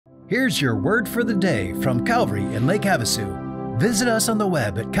Here's your word for the day from Calvary in Lake Havasu. Visit us on the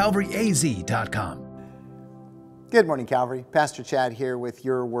web at calvaryaz.com. Good morning, Calvary. Pastor Chad here with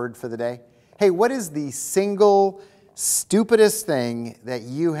your word for the day. Hey, what is the single stupidest thing that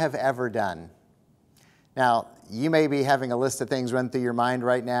you have ever done? Now, you may be having a list of things run through your mind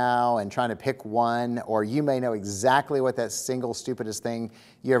right now and trying to pick one, or you may know exactly what that single stupidest thing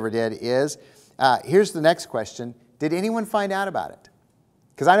you ever did is. Here's the next question. Did anyone find out about it?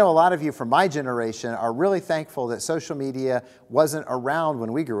 Because I know a lot of you from my generation are really thankful that social media wasn't around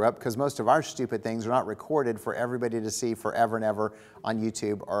when we grew up, because most of our stupid things are not recorded for everybody to see forever and ever on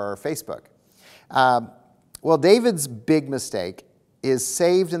YouTube or Facebook. Well, David's big mistake is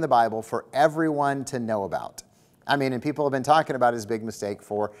saved in the Bible for everyone to know about. I mean, and people have been talking about his big mistake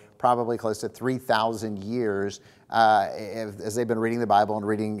for probably close to 3,000 years as they've been reading the Bible and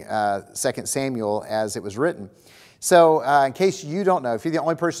reading 2 Samuel as it was written. So in case you don't know, if you're the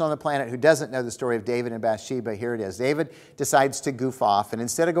only person on the planet who doesn't know the story of David and Bathsheba, here it is. David decides to goof off, and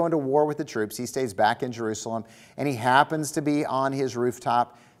instead of going to war with the troops, he stays back in Jerusalem, and he happens to be on his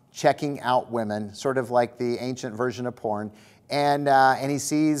rooftop checking out women, sort of like the ancient version of porn. And he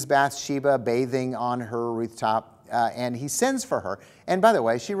sees Bathsheba bathing on her rooftop, and he sends for her. And by the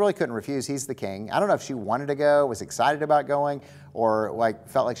way, she really couldn't refuse. He's the king. I don't know if she wanted to go, was excited about going, or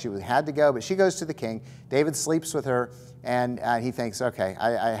felt like she had to go, but she goes to the king. David sleeps with her, and he thinks, okay,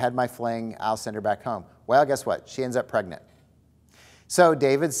 I had my fling, I'll send her back home. Well, guess what? She ends up pregnant. So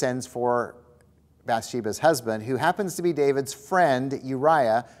David sends for Bathsheba's husband, who happens to be David's friend,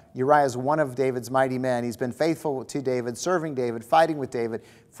 Uriah. Uriah is one of David's mighty men. He's been faithful to David, serving David, fighting with David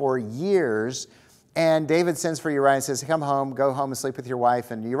for years. And David sends for Uriah and says, come home, go home and sleep with your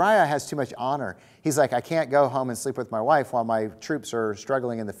wife. And Uriah has too much honor. He's like, I can't go home and sleep with my wife while my troops are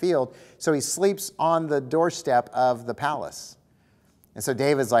struggling in the field. So he sleeps on the doorstep of the palace. And so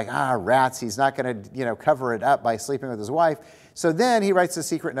David's like, rats. He's not going to cover it up by sleeping with his wife. So then he writes a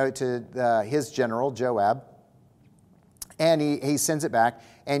secret note to his general, Joab, and he sends it back.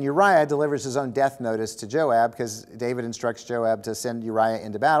 And Uriah delivers his own death notice to Joab, because David instructs Joab to send Uriah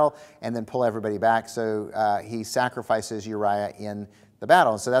into battle and then pull everybody back. So he sacrifices Uriah in the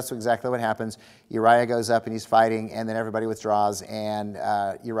battle. And so that's exactly what happens. Uriah goes up and he's fighting, and then everybody withdraws, and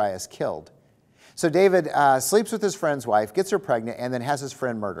Uriah is killed. So David sleeps with his friend's wife, gets her pregnant, and then has his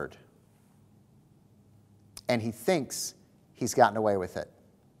friend murdered. And he thinks he's gotten away with it.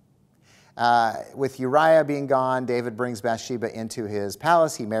 With Uriah being gone, David brings Bathsheba into his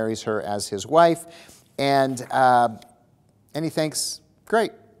palace. He marries her as his wife. And he thinks,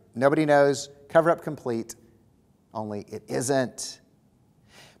 great, nobody knows, cover up complete. Only it isn't.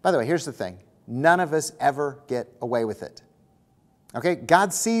 By the way, here's the thing. None of us ever get away with it. Okay?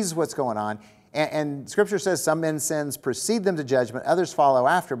 God sees what's going on. And Scripture says some men's sins precede them to judgment, others follow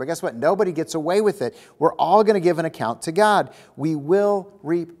after. But guess what? Nobody gets away with it. We're all going to give an account to God. We will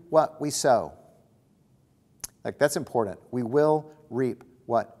reap what we sow. Like, that's important. We will reap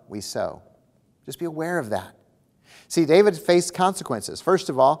what we sow. Just be aware of that. See, David faced consequences. First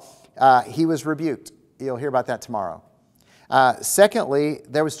of all, he was rebuked. You'll hear about that tomorrow. Secondly,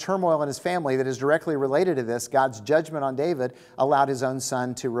 there was turmoil in his family that is directly related to this. God's judgment on David allowed his own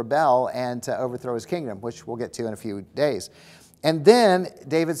son to rebel and to overthrow his kingdom, which we'll get to in a few days. And then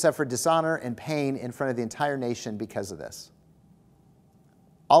David suffered dishonor and pain in front of the entire nation because of this.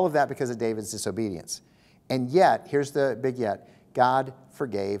 All of that because of David's disobedience. And yet, here's the big yet, God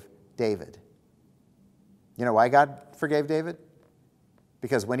forgave David. You know why God forgave David?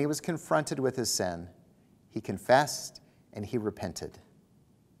 Because when he was confronted with his sin, he confessed and he repented.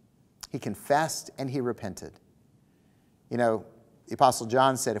 He confessed and he repented. You know, the Apostle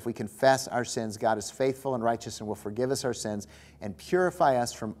John said, if we confess our sins, God is faithful and righteous and will forgive us our sins and purify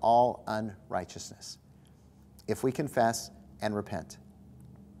us from all unrighteousness. If we confess and repent.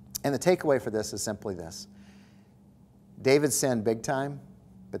 And the takeaway for this is simply this. David sinned big time,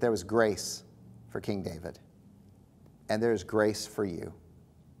 but there was grace for King David. And there is grace for you.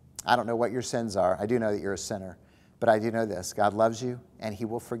 I don't know what your sins are. I do know that you're a sinner. But I do know this, God loves you and he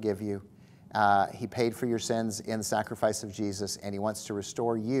will forgive you. He paid for your sins in the sacrifice of Jesus, and he wants to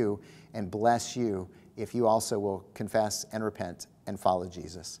restore you and bless you if you also will confess and repent and follow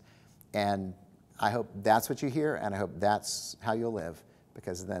Jesus. And I hope that's what you hear, and I hope that's how you'll live,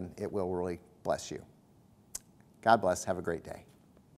 because then it will really bless you. God bless. Have a great day.